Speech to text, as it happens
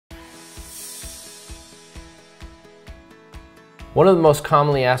One of the most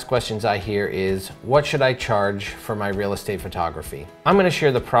commonly asked questions I hear is, what should I charge for my real estate photography? I'm going to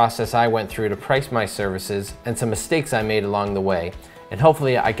share the process I went through to price my services and some mistakes I made along the way, and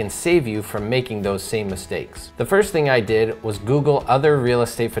hopefully I can save you from making those same mistakes. The first thing I did was Google other real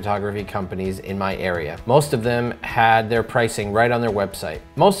estate photography companies in my area. Most of them had their pricing right on their website.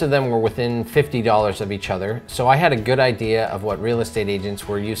 Most of them were within $50 of each other, so I had a good idea of what real estate agents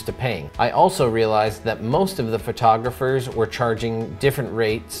were used to paying. I also realized that most of the photographers were charging different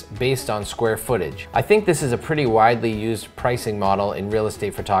rates based on square footage. I think this is a pretty widely used pricing model in real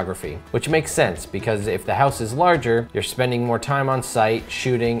estate photography, which makes sense because if the house is larger, you're spending more time on site,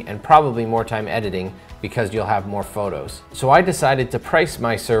 shooting, and probably more time editing because you'll have more photos. So I decided to price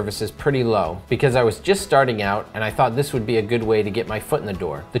my services pretty low because I was just starting out and I thought this would be a good way to get my foot in the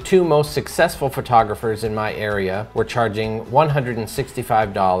door. The two most successful photographers in my area were charging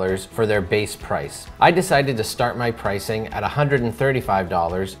 $165 for their base price. I decided to start my pricing at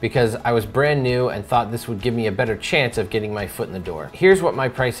 $135 because I was brand new and thought this would give me a better chance of getting my foot in the door. Here's what my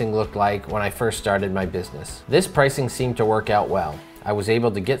pricing looked like when I first started my business. This pricing seemed to work out well. I was able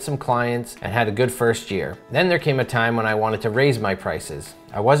to get some clients and had a good first year. Then there came a time when I wanted to raise my prices.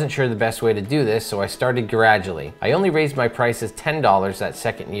 I wasn't sure the best way to do this, so I started gradually. I only raised my prices $10 that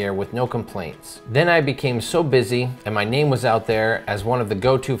second year with no complaints. Then I became so busy and my name was out there as one of the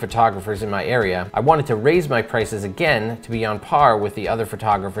go-to photographers in my area, I wanted to raise my prices again to be on par with the other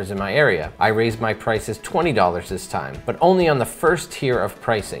photographers in my area. I raised my prices $20 this time, but only on the first tier of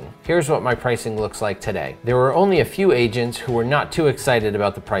pricing. Here's what my pricing looks like today. There were only a few agents who were not too excited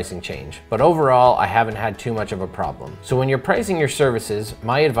about the pricing change, but overall I haven't had too much of a problem. So when you're pricing your services,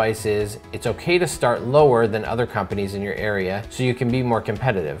 my advice is it's okay to start lower than other companies in your area so you can be more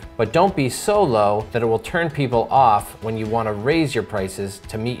competitive, but don't be so low that it will turn people off when you want to raise your prices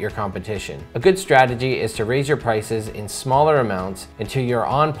to meet your competition. A good strategy is to raise your prices in smaller amounts until you're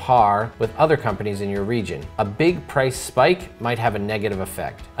on par with other companies in your region. A big price spike might have a negative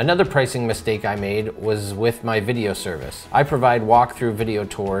effect. Another pricing mistake I made was with my video service. I provide walkthrough video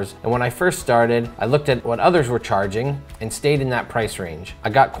tours, and when I first started, I looked at what others were charging and stayed in that price range. I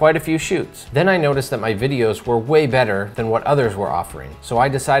got quite a few shoots. Then I noticed that my videos were way better than what others were offering, so I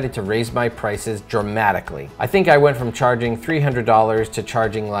decided to raise my prices dramatically. I think I went from charging $300 to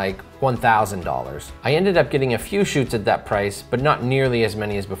charging like $1,000. I ended up getting a few shoots at that price, but not nearly as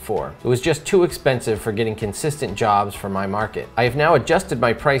many as before. It was just too expensive for getting consistent jobs for my market. I have now adjusted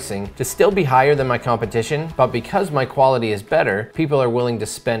my pricing to still be higher than my competition, but because my quality is better, people are willing to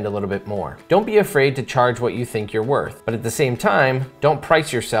spend a little bit more. Don't be afraid to charge what you think you're worth, but at the same time, don't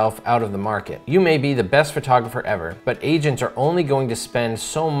price yourself out of the market. You may be the best photographer ever, but agents are only going to spend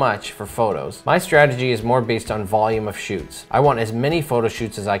so much for photos. My strategy is more based on volume of shoots. I want as many photo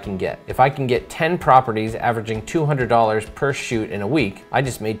shoots as I can get. If I can get 10 properties averaging $200 per shoot in a week, I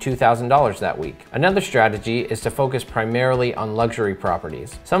just made $2,000 that week. Another strategy is to focus primarily on luxury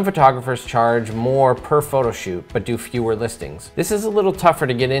properties. Some photographers charge more per photo shoot, but do fewer listings. This is a little tougher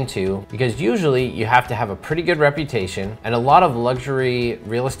to get into because usually you have to have a pretty good reputation, and a lot of luxury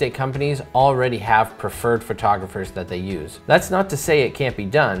real estate companies already have preferred photographers that they use. That's not to say it can't be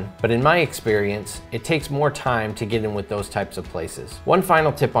done, but in my experience, it takes more time to get in with those types of places. One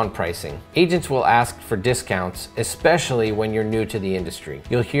final tip on pricing. Agents will ask for discounts, especially when you're new to the industry.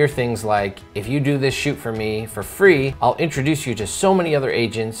 You'll hear things like, if you do this shoot for me for free, I'll introduce you to so many other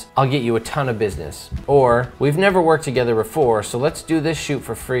agents, I'll get you a ton of business. Or, we've never worked together before, so let's do this shoot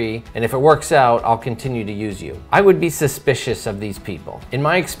for free, and if it works out, I'll continue to use you. I would be suspicious of these people. In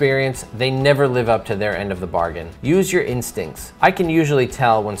my experience, they never live up to their end of the bargain. Use your instincts. I can usually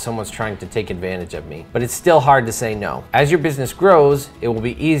tell when someone's trying to take advantage of me, but it's still hard to say no. As your business grows, it will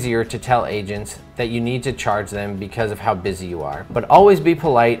be easier to tell agents that you need to charge them because of how busy you are. But always be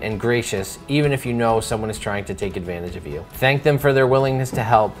polite and gracious even if you know someone is trying to take advantage of you. Thank them for their willingness to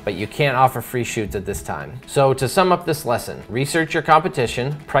help, but you can't offer free shoots at this time. So to sum up this lesson, research your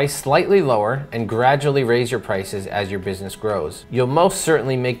competition, price slightly lower, and gradually raise your prices as your business grows. You'll most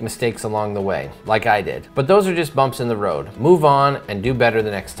certainly make mistakes along the way, like I did, but those are just bumps in the road. Move on and do better the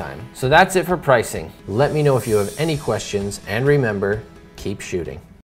next time. So that's it for pricing. Let me know if you have any questions, and remember, keep shooting.